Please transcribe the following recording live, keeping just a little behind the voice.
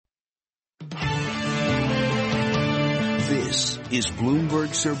This is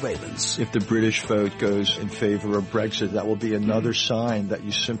Bloomberg Surveillance. If the British vote goes in favor of Brexit, that will be another sign that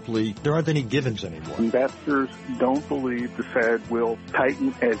there aren't any givens anymore. Investors don't believe the Fed will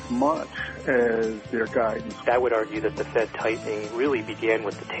tighten as much as their guidance. I would argue that the Fed tightening really began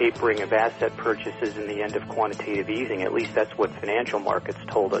with the tapering of asset purchases and the end of quantitative easing. At least that's what financial markets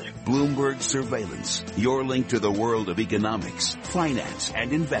told us. Bloomberg Surveillance, your link to the world of economics, finance,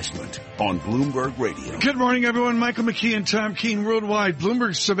 and investment on Bloomberg Radio. Good morning, everyone. Michael McKee and Tom Keene worldwide.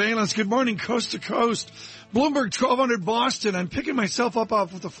 Bloomberg Surveillance. Good morning, coast to coast. Bloomberg 1200 Boston. I'm picking myself up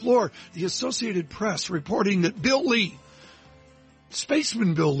off of the floor. The Associated Press reporting that Bill Lee,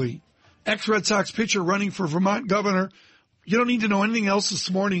 Spaceman Bill Lee, ex-Red Sox pitcher running for Vermont governor. You don't need to know anything else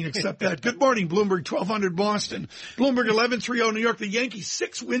this morning except that. Good morning, Bloomberg 1200 Boston. Bloomberg 1130 New York. The Yankees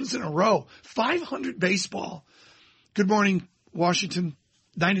 6 wins in a row. 500 baseball. Good morning, Washington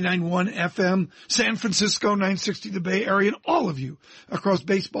 99.1 FM, San Francisco 960 the Bay Area, and all of you across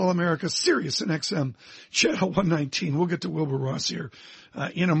Baseball America, Sirius and XM, Channel 119. We'll get to Wilbur Ross here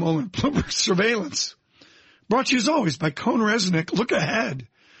in a moment. Bloomberg Surveillance. Brought to you as always by Cone Resnick. Look ahead.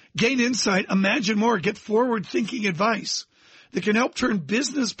 Gain insight, imagine more, get forward-thinking advice that can help turn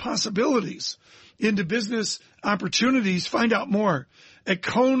business possibilities into business opportunities. Find out more at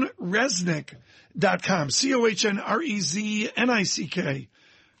ConeResnick.com, CohnReznick,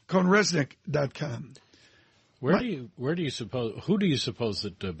 ConeResnick.com. Who do you suppose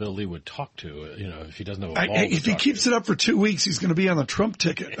that Bill Lee would talk to, if he doesn't have a ball if he keeps it up for 2 weeks, he's going to be on the Trump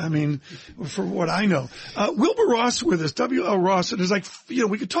ticket. I mean, for what I know. Wilbur Ross with us, W.L. Ross. It is like,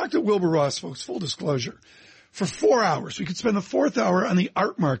 we could talk to Wilbur Ross, folks, full disclosure, for 4 hours. We could spend the fourth hour on the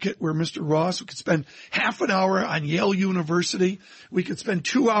art market where Mr. Ross, we could spend half an hour on Yale University. We could spend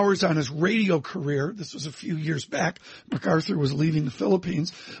 2 hours on his radio career. This was a few years back. MacArthur was leaving the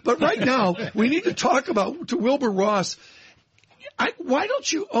Philippines. But right now, we need to talk to Wilbur Ross. Why don't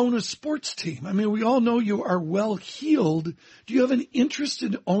you own a sports team? I mean, we all know you are well-heeled. Do you have an interest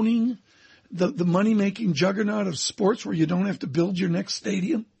in owning the money-making juggernaut of sports where you don't have to build your next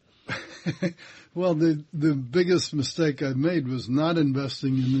stadium? Well, the biggest mistake I made was not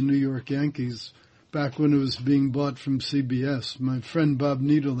investing in the New York Yankees back when it was being bought from CBS. My friend Bob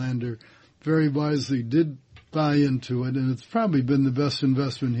Niederlander very wisely did buy into it, and it's probably been the best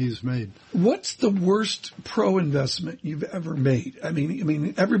investment he's made. What's the worst pro investment you've ever made? I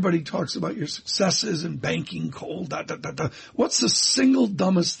mean, everybody talks about your successes and banking coal, What's the single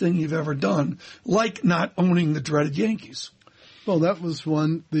dumbest thing you've ever done, like not owning the dreaded Yankees? Well, that was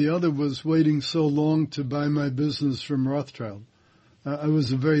one. The other was waiting so long to buy my business from Rothschild. I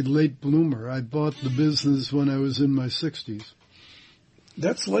was a very late bloomer. I bought the business when I was in my 60s.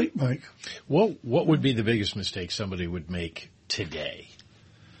 That's late, Mike. What would be the biggest mistake somebody would make today?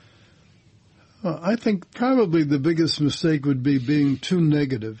 I think probably the biggest mistake would be being too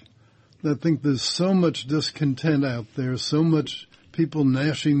negative. I think there's so much discontent out there, so much people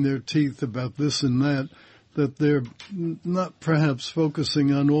gnashing their teeth about this and that they're not perhaps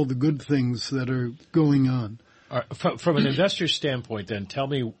focusing on all the good things that are going on. From an investor's standpoint, then, tell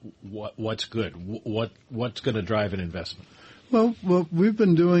me what's good. What's going to drive an investment? Well, what we've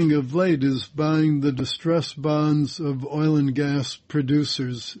been doing of late is buying the distressed bonds of oil and gas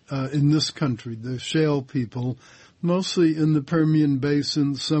producers in this country, the shale people, mostly in the Permian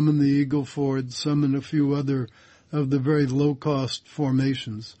Basin, some in the Eagle Ford, some in a few other of the very low-cost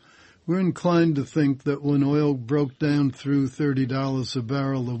formations. We're inclined to think that when oil broke down through $30 a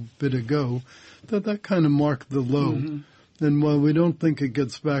barrel a bit ago, that kind of marked the low. Mm-hmm. And while we don't think it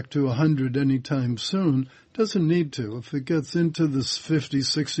gets back to 100 anytime soon, it doesn't need to. If it gets into this $50,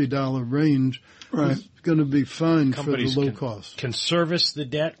 $60 range, right, it's going to be fine companies for the low cost. Can service the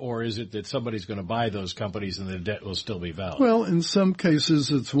debt, or is it that somebody's going to buy those companies and the debt will still be valid? Well, in some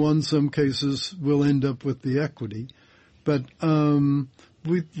cases it's one. Some cases we'll end up with the equity. But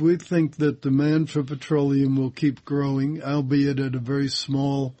we think that demand for petroleum will keep growing, albeit at a very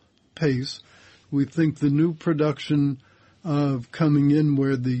small pace. We think the new production coming in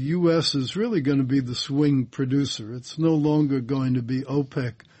where the U.S. is really going to be the swing producer. It's no longer going to be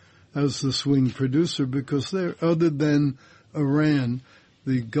OPEC as the swing producer because other than Iran,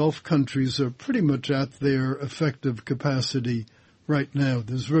 the Gulf countries are pretty much at their effective capacity right now.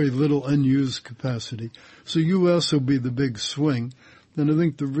 There's very little unused capacity. So U.S. will be the big swing. And I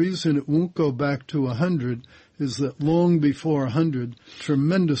think the reason it won't go back to 100 is that long before 100,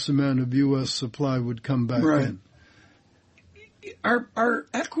 tremendous amount of U.S. supply would come back in. Are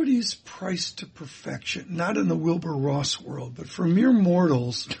equities priced to perfection? Not in the Wilbur Ross world, but for mere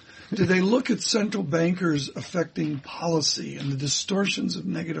mortals, do they look at central bankers affecting policy and the distortions of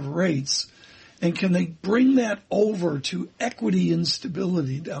negative rates And can they bring that over to equity and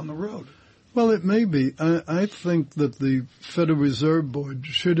stability down the road? Well, it may be. I think that the Federal Reserve Board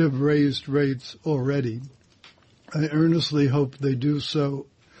should have raised rates already. I earnestly hope they do so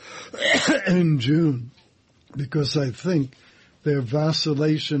in June, because I think their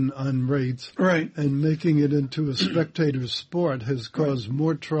vacillation on rates and making it into a spectator sport has caused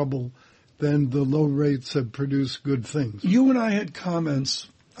more trouble than the low rates have produced good things. You and I had comments,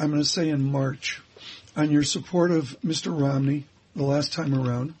 I'm going to say in March, on your support of Mr. Romney the last time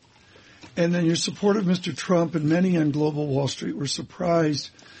around, and then your support of Mr. Trump, and many on Global Wall Street were surprised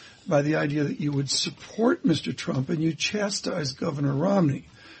by the idea that you would support Mr. Trump, and you chastised Governor Romney.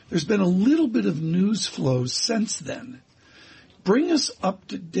 There's been a little bit of news flow since then. Bring us up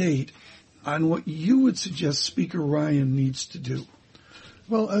to date on what you would suggest Speaker Ryan needs to do.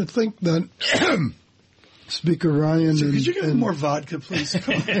 Well, I think that Speaker Ryan... So could you give me more vodka, please?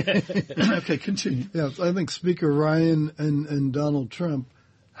 Come on. Okay, continue. Yes, I think Speaker Ryan and Donald Trump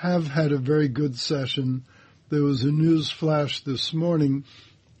have had a very good session. There was a news flash this morning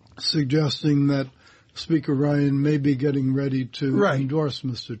suggesting that Speaker Ryan may be getting ready to endorse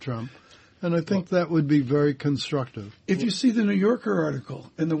Mr. Trump. And I think that would be very constructive. If you see the New Yorker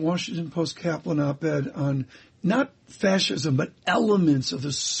article and the Washington Post Kaplan op-ed on not fascism, but elements of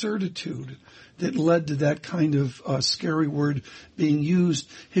the certitude that led to that kind of scary word being used,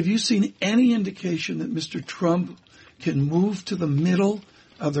 have you seen any indication that Mr. Trump can move to the middle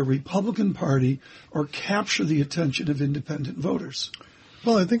of the Republican Party or capture the attention of independent voters?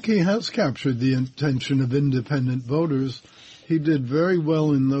 Well, I think he has captured the attention of independent voters. He did very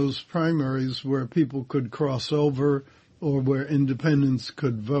well in those primaries where people could cross over or where independents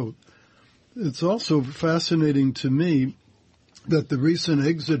could vote. It's also fascinating to me that the recent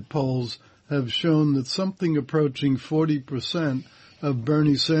exit polls have shown that something approaching 40% of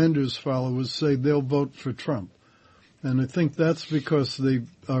Bernie Sanders followers say they'll vote for Trump. And I think that's because they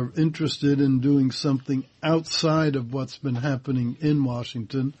are interested in doing something outside of what's been happening in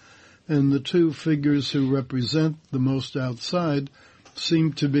Washington. And the two figures who represent the most outside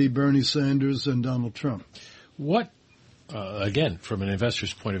seem to be Bernie Sanders and Donald Trump. What, again, from an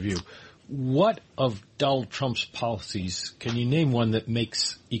investor's point of view, what of Donald Trump's policies, can you name one that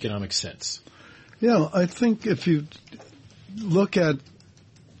makes economic sense? Yeah, I think if you look at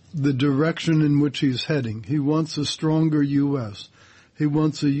the direction in which he's heading, he wants a stronger U.S. He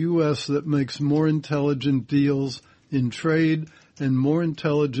wants a U.S. that makes more intelligent deals in trade and more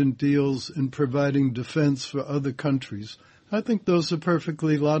intelligent deals in providing defense for other countries. I think those are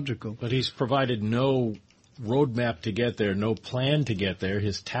perfectly logical. But he's provided no roadmap to get there, no plan to get there.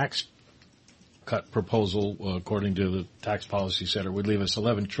 His tax cut proposal, according to the Tax Policy Center, would leave us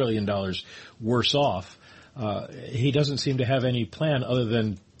 $11 trillion worse off. He doesn't seem to have any plan other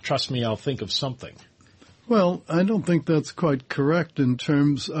than, trust me, I'll think of something. Well, I don't think that's quite correct in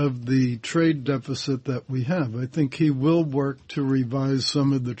terms of the trade deficit that we have. I think he will work to revise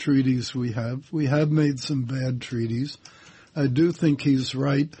some of the treaties we have. We have made some bad treaties. I do think he's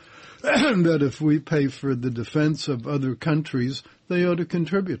right that if we pay for the defense of other countries, they ought to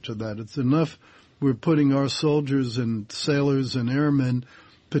contribute to that. It's enough we're putting our soldiers and sailors and airmen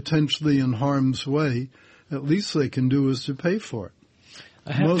potentially in harm's way. At least they can do is to pay for it.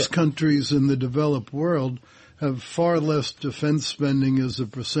 Most countries in the developed world have far less defense spending as a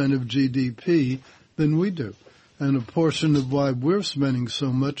percent of GDP than we do. And a portion of why we're spending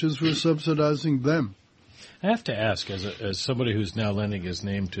so much is we're subsidizing them. I have to ask, as somebody who's now lending his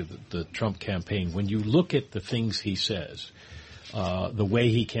name to the Trump campaign, when you look at the things he says, the way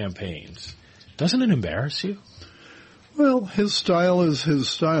he campaigns, doesn't it embarrass you? Well, his style is his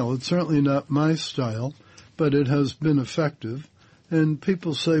style. It's certainly not my style, but it has been effective. And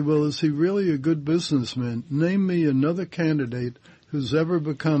people say, well, is he really a good businessman? Name me another candidate who's ever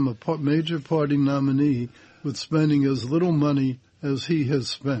become a major party nominee with spending as little money as he has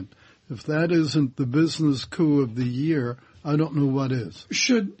spent. If that isn't the business coup of the year, I don't know what is.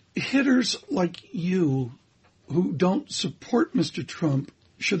 Should hitters like you who don't support Mr. Trump,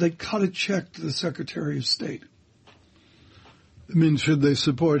 should they cut a check to the Secretary of State? I mean, should they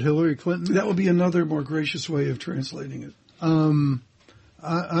support Hillary Clinton? That would be another more gracious way of translating it.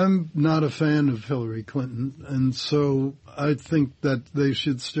 I'm not a fan of Hillary Clinton, and so I think that they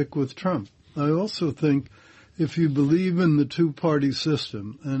should stick with Trump. I also think if you believe in the two-party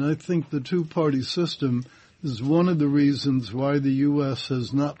system, and I think the two-party system is one of the reasons why the U.S.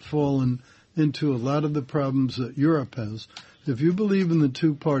 has not fallen into a lot of the problems that Europe has. If you believe in the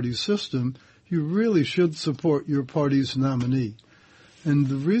two-party system, you really should support your party's nominee. And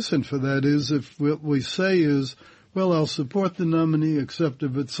the reason for that is if what we say is well, I'll support the nominee except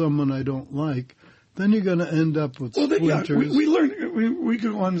if it's someone I don't like, then you're going to end up with splinters. We learned, we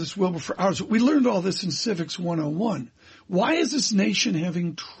could go on this, Wilbur, for hours. We learned all this in Civics 101. Why is this nation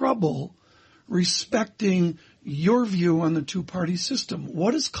having trouble respecting your view on the two-party system?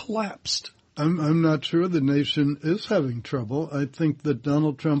 What has collapsed? I'm not sure the nation is having trouble. I think that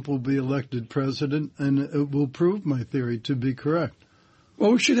Donald Trump will be elected president, and it will prove my theory to be correct.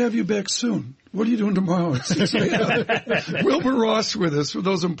 Well, we should have you back soon. What are you doing tomorrow at 6 a.m.? Wilbur Ross with us with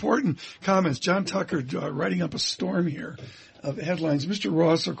those important comments. John Tucker writing up a storm here of headlines. Mr.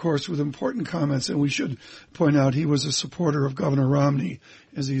 Ross, of course, with important comments, and we should point out he was a supporter of Governor Romney,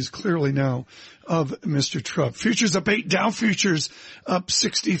 as he is clearly now, of Mr. Trump. Futures up 8, Dow futures up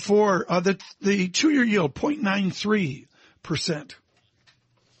 64. The 2-year yield, 0.93%.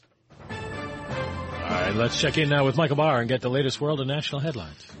 All right, let's check in now with Michael Barr and get the latest world and national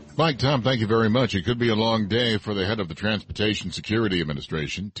headlines. Mike, Tom, thank you very much. It could be a long day for the head of the Transportation Security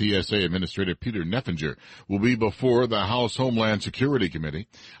Administration. TSA Administrator Peter Neffenger will be before the House Homeland Security Committee.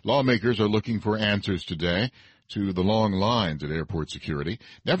 Lawmakers are looking for answers today to the long lines at airport security.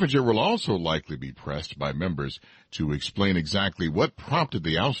 Neffenger will also likely be pressed by members to explain exactly what prompted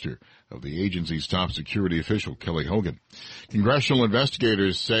the ouster of the agency's top security official, Kelly Hogan. Congressional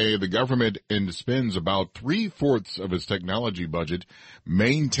investigators say the government spends about 3/4 of its technology budget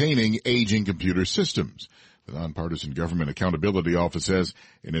maintaining aging computer systems. The Nonpartisan Government Accountability Office says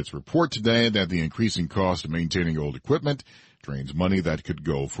in its report today that the increasing cost of maintaining old equipment drains money that could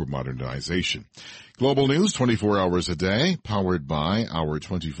go for modernization. Global news 24 hours a day, powered by our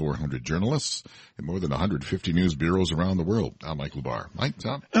 2,400 journalists in more than 150 news bureaus around the world. I'm Mike LaBarre. Mike,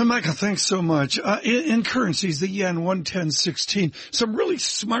 Tom? Michael, thanks so much. In currencies, the yen 110.16. Some really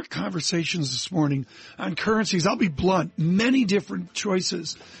smart conversations this morning on currencies. I'll be blunt. Many different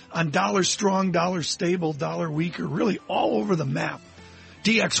choices on dollar strong, dollar stable, dollar weaker, really all over the map.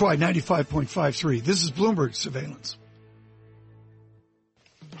 DXY 95.53. This is Bloomberg Surveillance.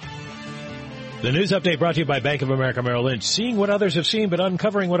 The news update brought to you by Bank of America Merrill Lynch. Seeing what others have seen, but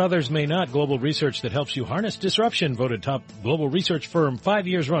uncovering what others may not. Global research that helps you harness disruption. Voted top global research firm 5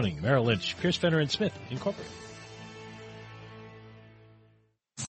 years running. Merrill Lynch, Pierce, Fenner & Smith, Incorporated.